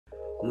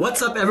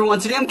What's up everyone?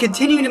 Today I'm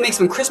continuing to make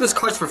some Christmas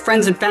cards for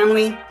friends and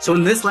family. So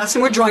in this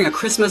lesson we're drawing a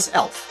Christmas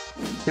elf.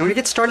 Now we're going to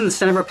get started in the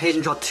center of our page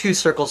and draw two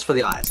circles for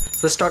the eyes.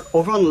 So let's start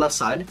over on the left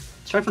side,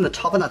 starting from the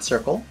top of that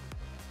circle.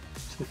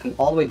 So we come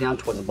all the way down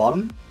towards the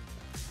bottom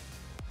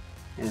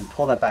and then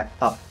pull that back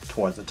up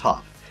towards the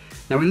top.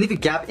 Now we're going to leave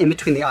a gap in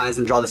between the eyes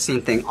and draw the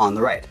same thing on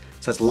the right.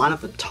 So let's line up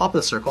the top of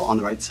the circle on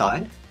the right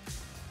side.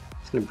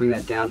 Just going to bring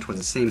that down towards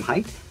the same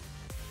height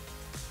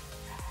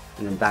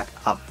and then back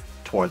up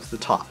towards the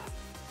top.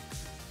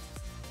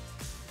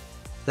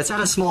 Let's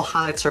add a small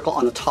highlight circle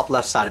on the top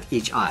left side of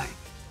each eye.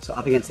 So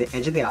up against the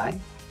edge of the eye,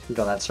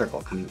 draw that circle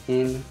coming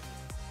in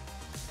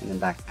and then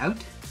back out.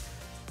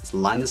 Let's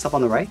line this up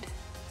on the right.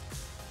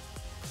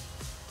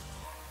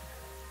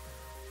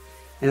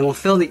 And then we'll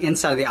fill the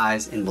inside of the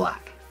eyes in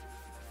black.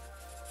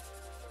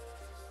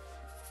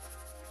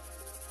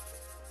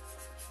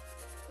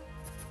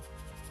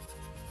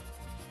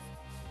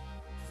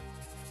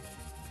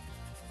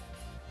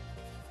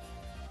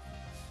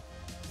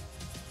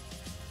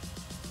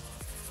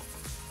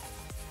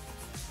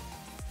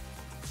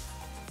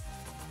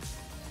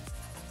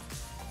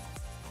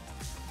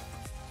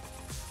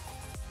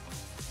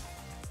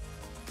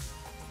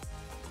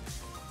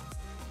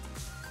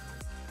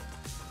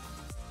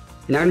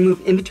 Now we're going to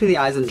move in between the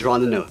eyes and draw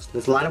the nose.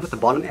 Let's line up with the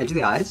bottom edge of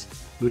the eyes,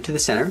 move to the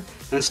center,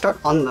 and start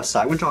on the left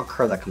side. We're going to draw a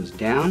curve that comes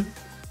down,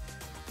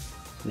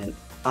 and then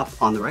up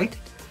on the right.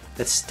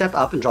 Let's step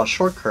up and draw a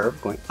short curve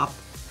going up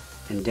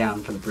and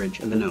down for the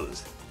bridge of the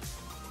nose.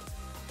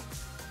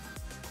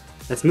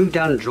 Let's move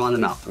down and draw in the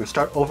mouth. We're going to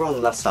start over on the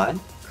left side,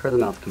 curve the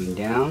mouth coming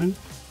down,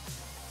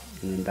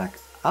 and then back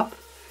up.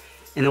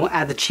 And then we'll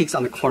add the cheeks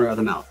on the corner of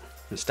the mouth. We're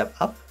going to step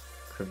up,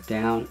 curve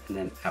down, and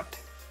then out.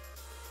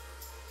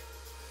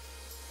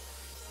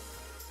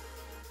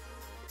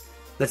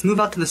 Let's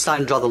move out to the side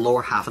and draw the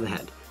lower half of the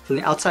head. From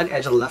the outside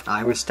edge of the left eye,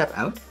 we're going to step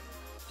out,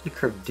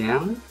 curve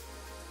down,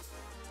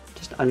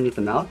 just underneath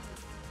the mouth,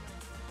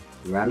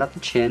 round out the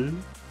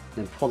chin,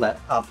 and pull that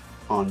up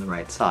on the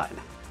right side.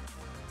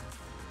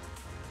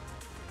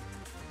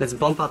 Let's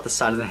bump out the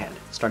side of the head,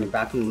 starting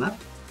back from the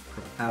left,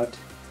 curve out,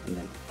 and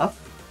then up.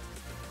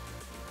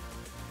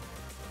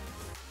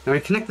 Now we're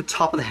going to connect the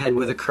top of the head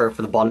with a curve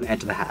for the bottom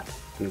edge of the hat.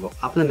 We're going to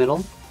go up in the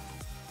middle,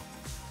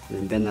 and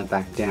then bend that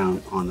back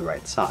down on the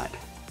right side.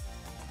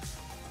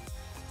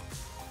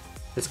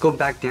 Let's go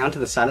back down to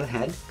the side of the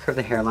head, curve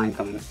the hairline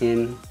coming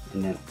in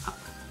and then up.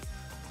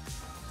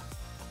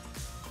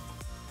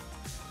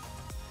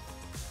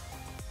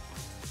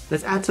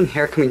 Let's add some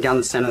hair coming down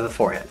the center of the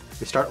forehead.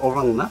 We start over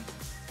on the left,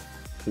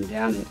 come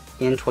down and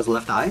in towards the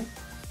left eye,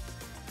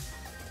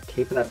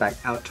 taper that back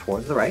out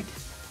towards the right,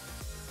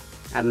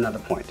 add another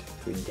point,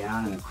 coming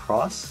down and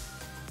across,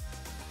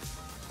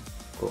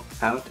 go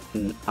out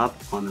and up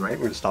on the right.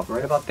 We're going to stop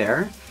right about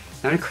there.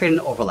 Now I'm going to create an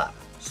overlap,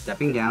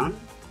 stepping down,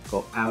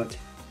 go out,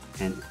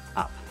 and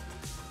up.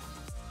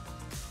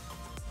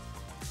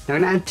 Now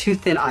I'm going to add two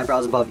thin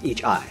eyebrows above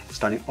each eye,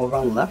 starting over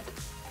on the left,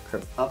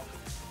 curve up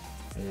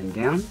and then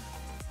down.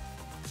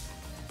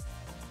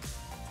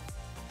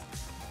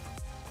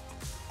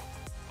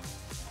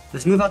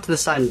 Let's move out to the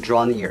side and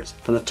draw in the ears.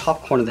 From the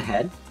top corner of the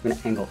head, we're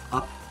going to angle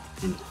up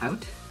and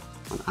out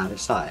on either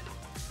side.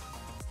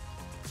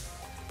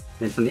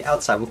 Then from the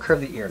outside, we'll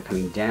curve the ear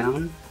coming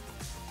down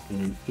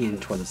and then in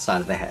toward the side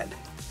of the head.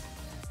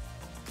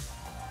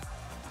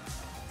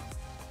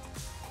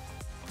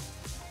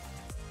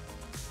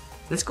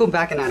 Let's go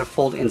back and add a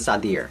fold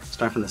inside the ear.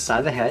 Starting from the side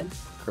of the head,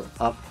 curve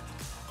up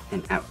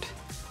and out.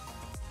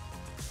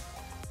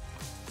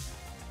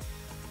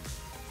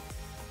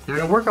 Now we're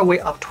going to work our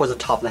way up towards the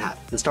top of the hat.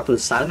 Let's start from the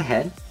side of the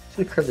head. Just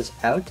going to curve this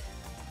out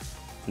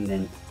and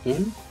then in.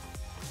 And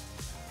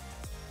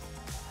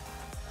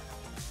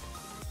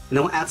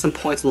then we'll add some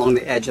points along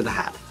the edge of the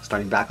hat.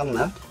 Starting back on the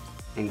left,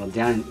 angle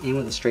down and in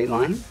with a straight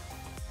line. And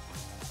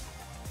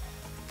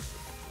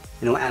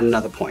then we'll add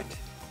another point,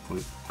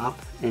 going up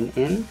and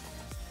in.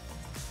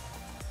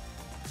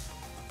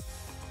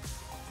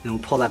 And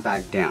we'll pull that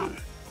back down.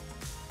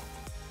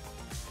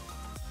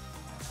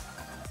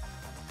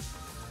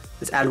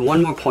 Let's add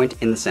one more point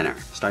in the center.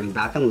 Starting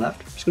back on the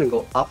left, we're just going to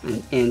go up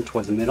and in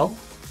towards the middle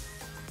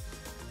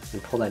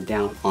and pull that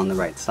down on the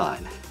right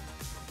side. Now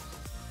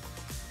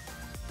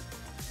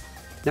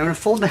we're going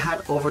to fold the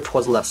hat over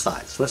towards the left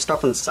side. So let's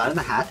start from the side of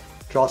the hat,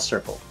 draw a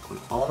circle,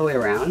 going all the way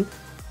around,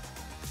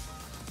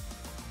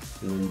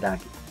 and then back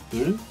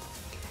in. And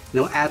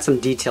then we'll add some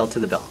detail to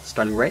the bill.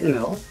 Starting right in the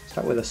middle,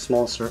 start with a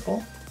small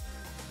circle.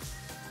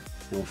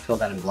 And we'll fill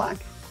that in black.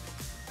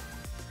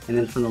 And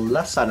then from the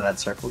left side of that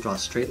circle, draw a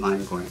straight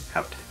line going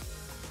out.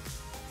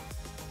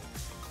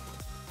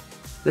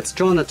 Let's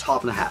draw on the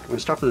top of the hat. We're going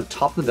to start from the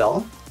top of the bell,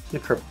 going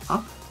to curve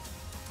up,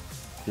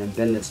 and then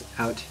bend this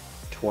out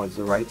towards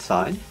the right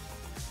side.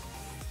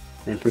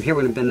 And from here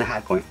we're going to bend the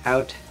hat going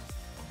out,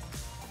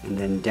 and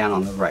then down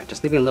on the right,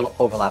 just leaving a little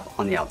overlap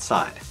on the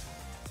outside.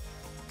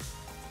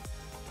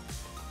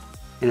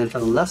 And then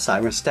from the left side,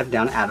 we're going to step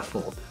down and add a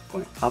fold,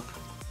 going up,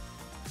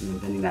 and then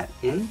bending that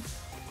in.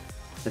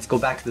 Let's go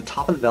back to the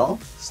top of the bell,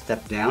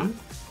 step down,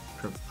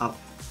 curve up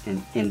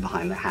and in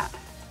behind the hat.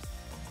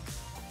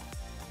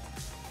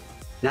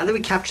 Now that we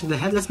captured the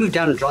head, let's move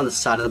down and draw on the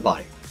side of the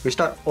body. We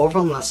start over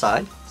on the left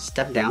side,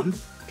 step down,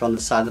 draw on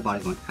the side of the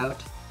body going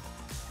out,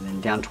 and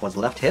then down towards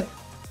the left hip,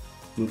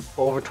 move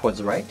over towards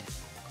the right,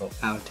 go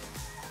out,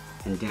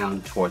 and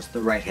down towards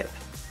the right hip.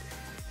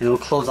 And then we'll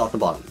close off the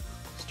bottom.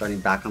 Starting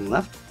back on the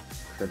left,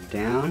 curve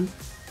down,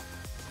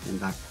 and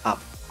back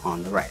up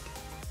on the right.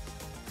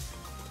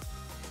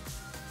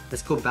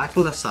 Let's go back to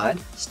the left side,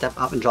 step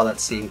up and draw that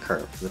same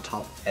curve to the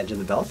top edge of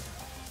the belt.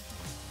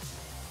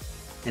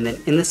 And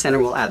then in the center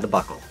we'll add the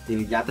buckle. Leave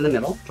a gap in the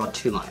middle, draw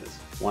 2 lines.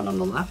 One on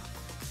the left,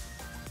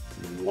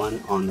 and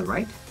one on the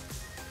right.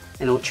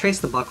 And we'll trace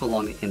the buckle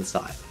along the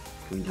inside.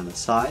 Coming down the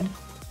side,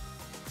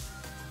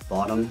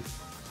 bottom,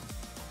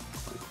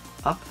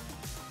 up,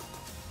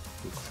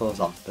 and close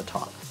off the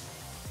top.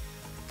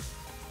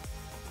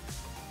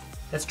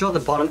 Let's draw the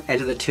bottom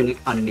edge of the tunic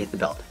underneath the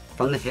belt.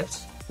 From the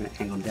hips, I'm going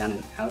to angle down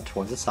and out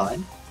towards the side.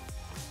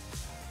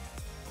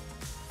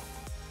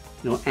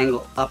 And we'll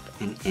angle up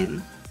and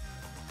in.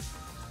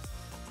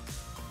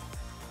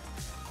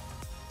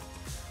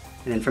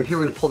 And then from here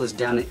we're going to pull this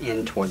down and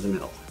in towards the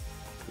middle.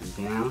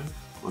 Down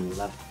on the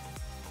left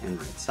and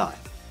right side.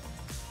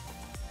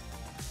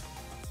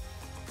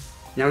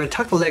 Now we're going to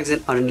tuck the legs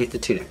in underneath the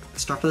tunic.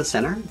 Start from the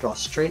center, draw a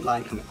straight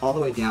line coming all the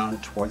way down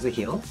towards the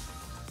heel.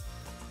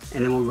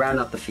 And then we'll round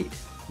up the feet.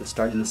 We'll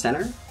start in the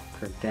center,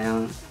 curve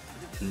down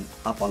and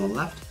up on the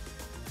left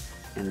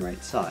and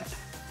right side.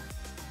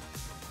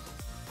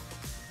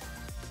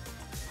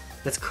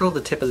 Let's curl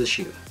the tip of the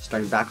shoe.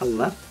 Starting back on the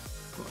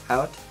left, go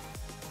out,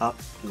 up,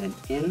 and then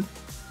in.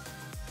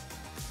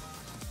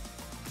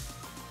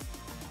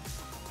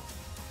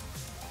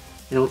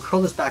 And we'll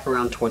curl this back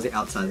around towards the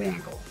outside of the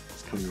ankle.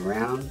 It's coming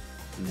around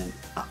and then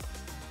up.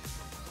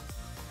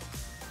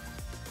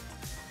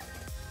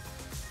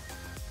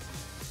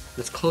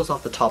 Let's close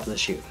off the top of the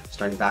shoe.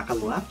 Starting back on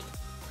the left,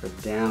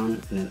 curve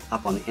down and then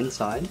up on the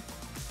inside,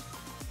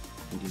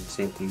 and do the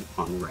same thing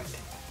on the right.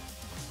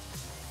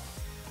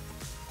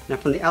 Now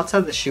from the outside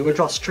of the shoe, we'll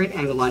draw a straight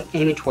angle line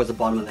aiming towards the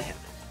bottom of the hip.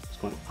 It's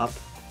going up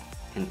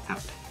and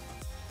out.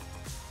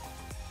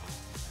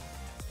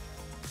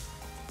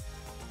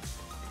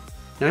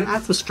 Now I'm going to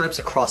add some stripes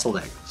across the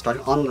leg.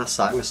 Starting on the left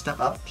side, I'm going to step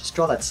up, just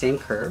draw that same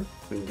curve,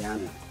 going down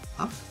and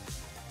up.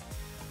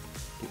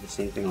 Do the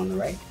same thing on the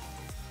right.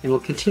 And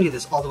we'll continue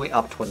this all the way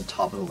up toward the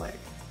top of the leg.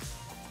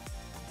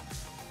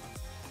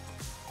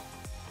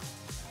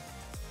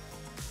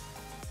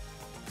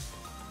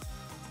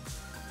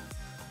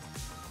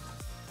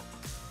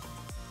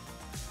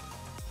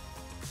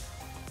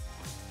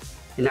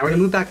 And now we're going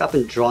to move back up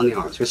and draw on the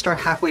arms. We're going to start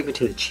halfway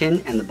between the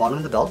chin and the bottom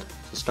of the belt.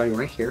 So starting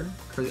right here,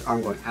 curve the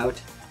arm going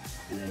out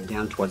and then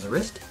down towards the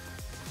wrist.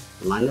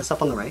 Line this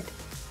up on the right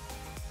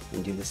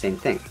and do the same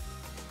thing.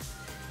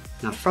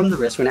 Now from the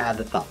wrist, we're going to add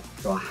the thumb.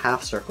 Draw a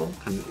half circle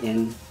coming in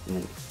and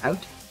then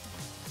out.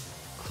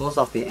 Close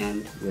off the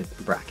end with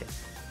a bracket.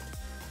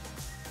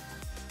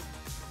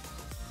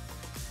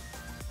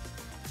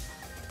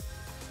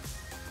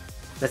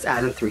 Let's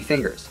add in 3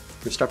 fingers. We're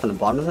going to start from the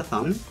bottom of the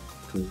thumb,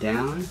 come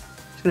down.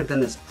 Just going to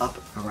bend this up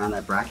around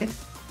that bracket.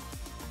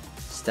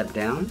 Step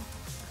down,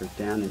 curve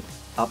down and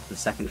up the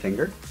second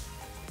finger.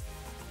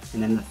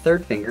 And then the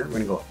third finger, we're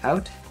going to go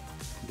out,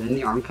 then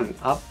the arm coming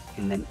up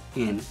and then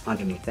in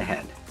underneath the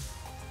head.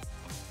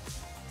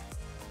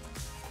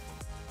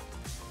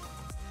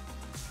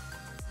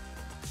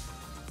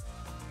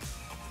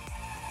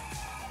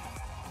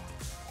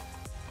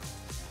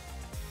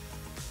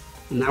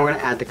 And now we're going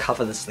to add the cuff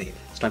of the sleeve.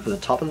 Start from the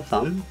top of the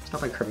thumb,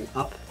 start by curving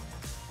up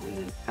and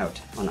then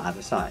out on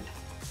either side.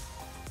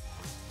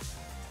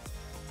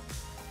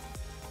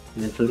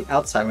 And then from the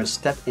outside, we're going to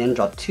step in,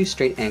 draw 2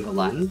 straight angle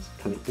lines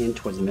coming in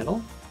towards the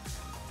middle.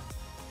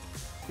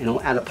 And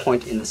we'll add a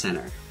point in the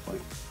center,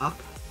 going up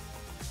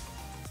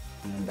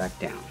and then back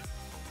down.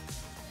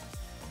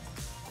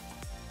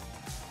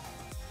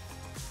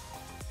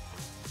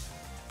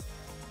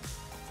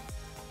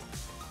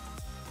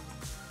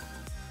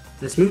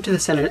 Let's move to the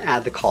center and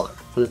add the collar.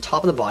 From the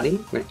top of the body,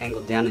 we're going to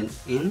angle down and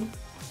in. And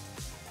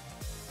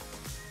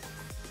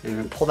we're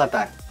going to pull that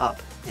back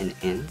up and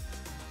in.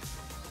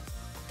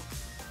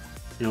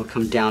 And it'll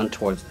come down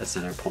towards the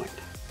center point.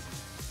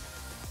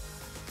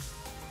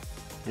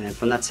 And then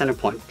from that center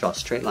point, draw a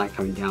straight line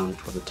coming down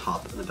toward the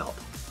top of the belt.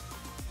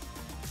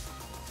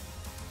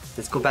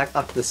 Let's go back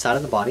up to the side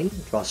of the body,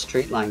 draw a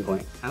straight line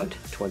going out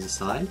towards the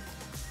side.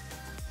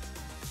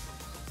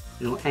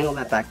 And we'll angle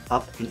that back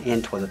up and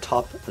in toward the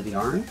top of the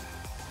arm.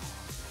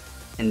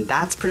 And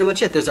that's pretty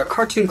much it. There's our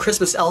cartoon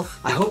Christmas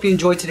elf. I hope you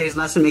enjoyed today's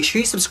lesson. Make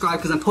sure you subscribe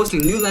because I'm posting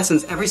new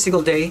lessons every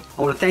single day.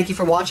 I want to thank you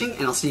for watching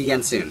and I'll see you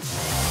again soon.